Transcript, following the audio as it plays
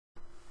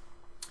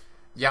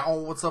Yeah,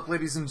 what's up,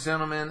 ladies and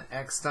gentlemen?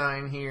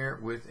 Eckstein here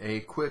with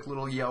a quick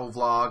little yellow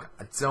vlog.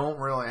 I don't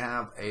really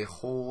have a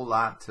whole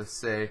lot to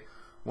say.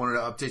 Wanted to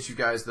update you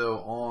guys,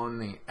 though, on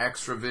the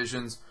extra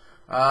visions.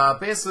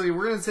 Basically,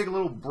 we're going to take a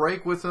little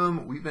break with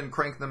them. We've been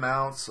cranking them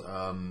out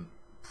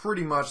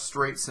pretty much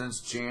straight since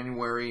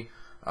January.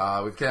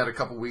 We've had a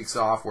couple weeks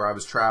off where I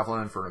was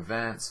traveling for an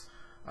event.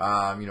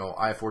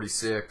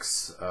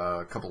 I-46,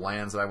 a couple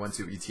lands that I went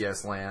to,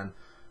 ETS land.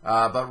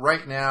 But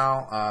right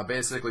now,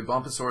 basically,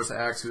 Bumpasaurus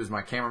X, who is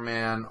my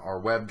cameraman, our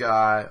web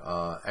guy,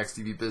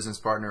 XTV business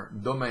partner,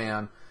 the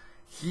man,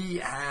 he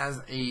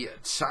has a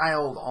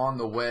child on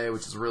the way,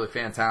 which is a really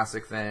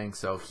fantastic thing.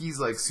 So he's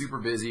like super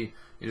busy.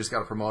 He just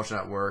got a promotion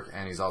at work,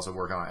 and he's also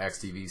working on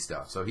XTV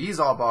stuff. So he's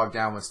all bogged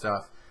down with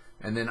stuff.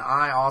 And then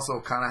I also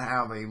kind of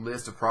have a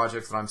list of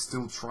projects that I'm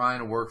still trying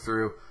to work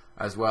through,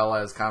 as well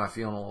as kind of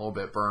feeling a little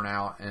bit burnt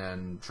out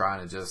and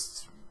trying to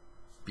just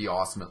be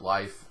awesome at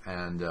life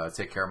and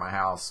take care of my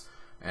house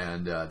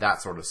and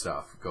that sort of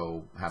stuff.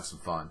 Go have some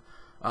fun.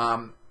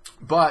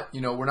 But,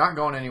 we're not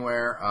going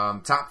anywhere.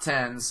 Top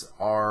 10s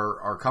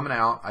are coming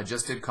out. I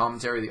just did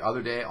commentary the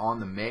other day on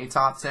the May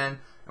Top 10,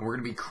 and we're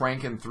going to be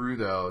cranking through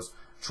those,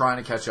 trying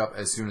to catch up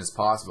as soon as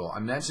possible. I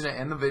mentioned it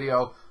in the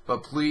video,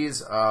 but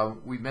please,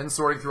 we've been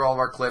sorting through all of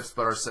our clips,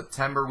 but our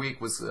September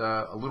week was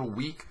a little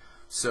weak,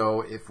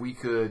 so if we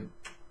could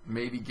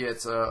maybe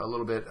get a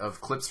little bit of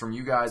clips from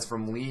you guys,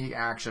 from league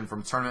action,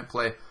 from tournament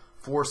play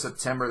for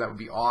September, that would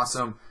be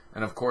awesome.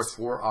 And of course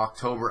for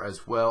October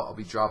as well, I'll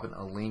be dropping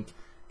a link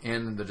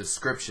in the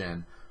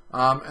description.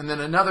 And then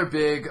another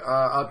big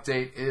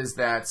update is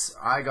that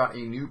I got a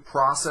new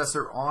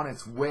processor on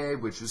its way,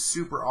 which is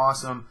super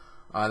awesome.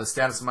 The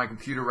status of my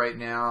computer right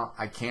now,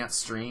 I can't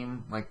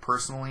stream. Like,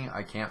 personally,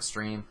 I can't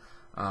stream.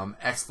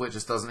 XSplit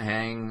just doesn't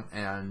hang,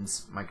 and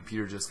my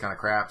computer just kind of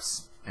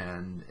craps,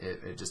 and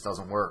it just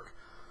doesn't work.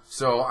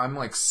 So I'm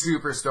like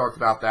super stoked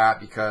about that,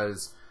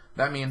 because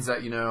that means that,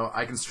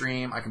 I can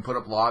stream, I can put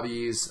up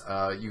lobbies,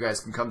 you guys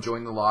can come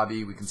join the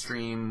lobby, we can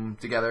stream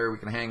together, we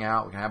can hang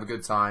out, we can have a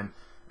good time,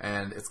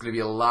 and it's going to be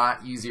a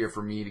lot easier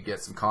for me to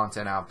get some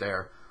content out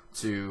there,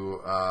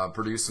 to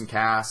produce some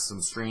casts,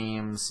 some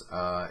streams.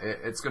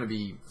 It's going to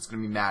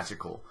be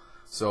magical.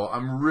 So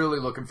I'm really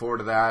looking forward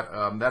to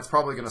that. That's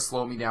probably going to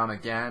slow me down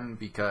again,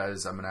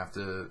 because I'm going to have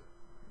to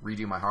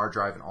redo my hard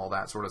drive and all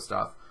that sort of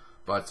stuff.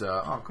 But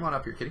oh, come on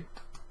up here, kitty.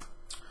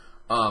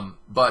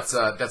 But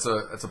that's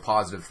a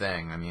positive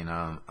thing. I mean,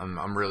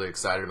 I'm really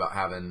excited about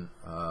having.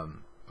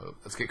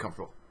 Let's get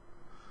comfortable.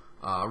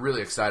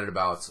 Really excited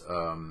about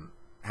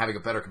having a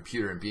better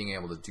computer and being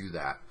able to do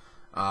that.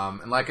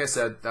 And like I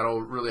said,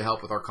 that'll really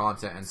help with our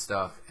content and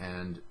stuff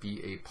and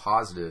be a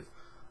positive.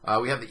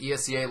 We have the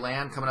ESCA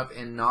land coming up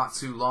in not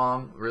too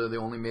long. Really, the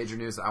only major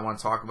news that I want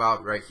to talk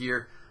about right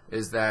here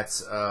is that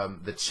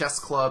the chess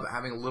club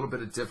having a little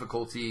bit of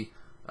difficulty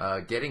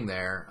getting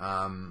there.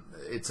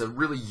 It's a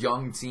really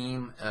young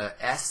team.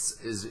 S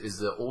is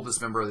the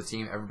oldest member of the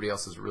team. Everybody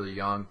else is really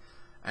young,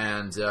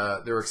 and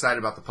they're excited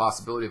about the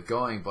possibility of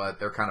going, but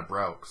they're kind of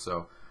broke.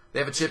 So they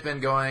have a chip in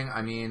going.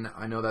 I mean,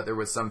 I know that there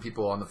was some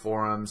people on the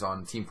forums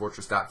on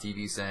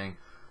TeamFortress.tv saying,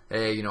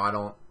 hey, I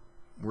don't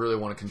really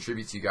want to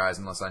contribute to you guys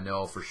unless I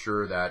know for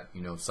sure that,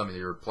 some of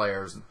your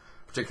players,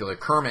 particularly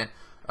Kermit,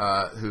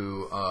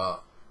 who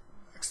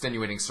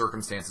extenuating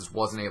circumstances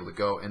wasn't able to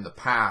go in the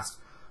past,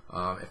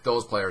 if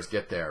those players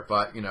get there.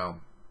 But,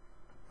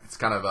 it's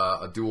kind of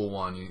a dual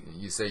one.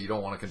 You say you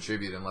don't want to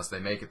contribute unless they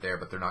make it there,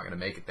 but they're not going to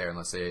make it there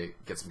unless they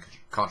get some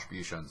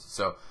contributions.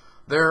 So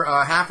they're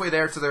halfway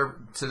there to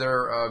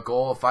their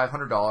goal of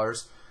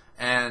 $500.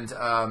 And,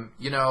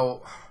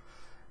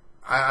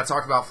 I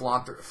talked about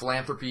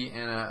philanthropy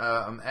in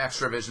an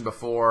extra vision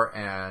before,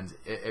 and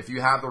if you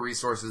have the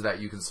resources that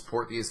you can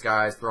support these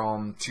guys, throw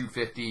them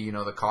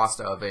 $2.50, the cost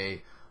of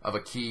a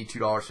key,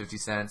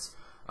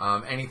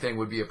 $2.50. Anything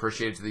would be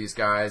appreciated to these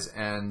guys,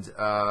 and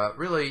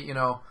really,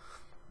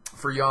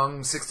 for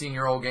young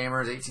 16-year-old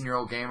gamers,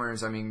 18-year-old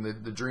gamers, I mean,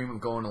 the dream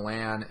of going to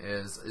LAN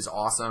is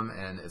awesome,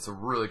 and it's a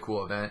really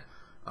cool event.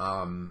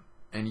 And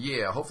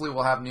yeah, hopefully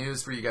we'll have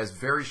news for you guys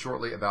very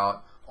shortly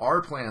about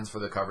our plans for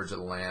the coverage of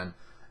the LAN.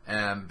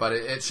 But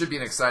it should be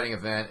an exciting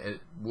event. It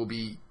will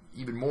be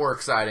even more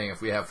exciting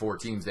if we have 4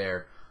 teams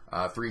there.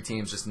 3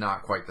 teams just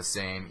not quite the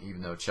same,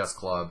 even though Chess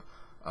Club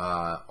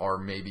are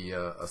maybe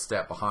a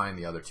step behind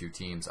the other 3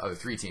 teams,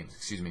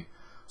 excuse me.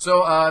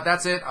 So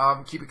that's it.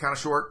 Keep it kind of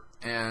short.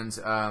 And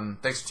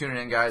thanks for tuning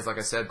in, guys. Like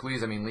I said,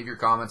 please, leave your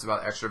comments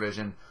about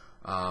Extravision.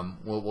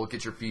 We'll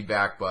get your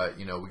feedback, but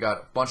we got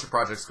a bunch of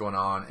projects going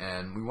on,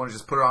 and we want to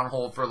just put it on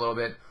hold for a little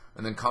bit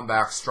and then come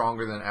back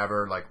stronger than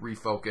ever, like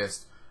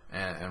refocused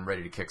and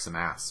ready to kick some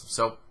ass.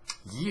 So,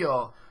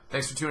 yeah.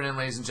 Thanks for tuning in,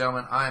 ladies and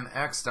gentlemen. I'm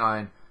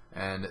Eckstein,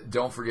 and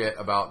don't forget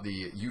about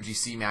the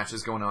UGC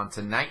matches going on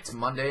tonight,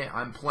 Monday.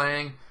 I'm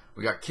playing.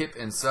 We got Kip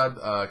and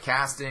Sub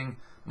casting.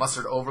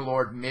 Mustard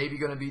Overlord maybe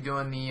going to be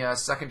doing the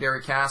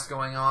secondary cast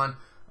going on.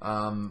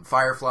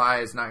 Firefly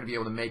is not going to be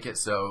able to make it,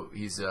 so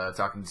he's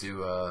talking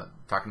to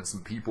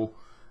some people.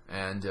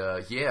 And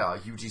yeah,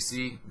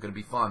 UGC, going to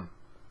be fun.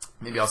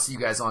 Maybe I'll see you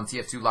guys on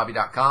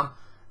tf2lobby.com.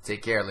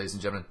 Take care, ladies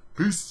and gentlemen.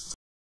 Peace.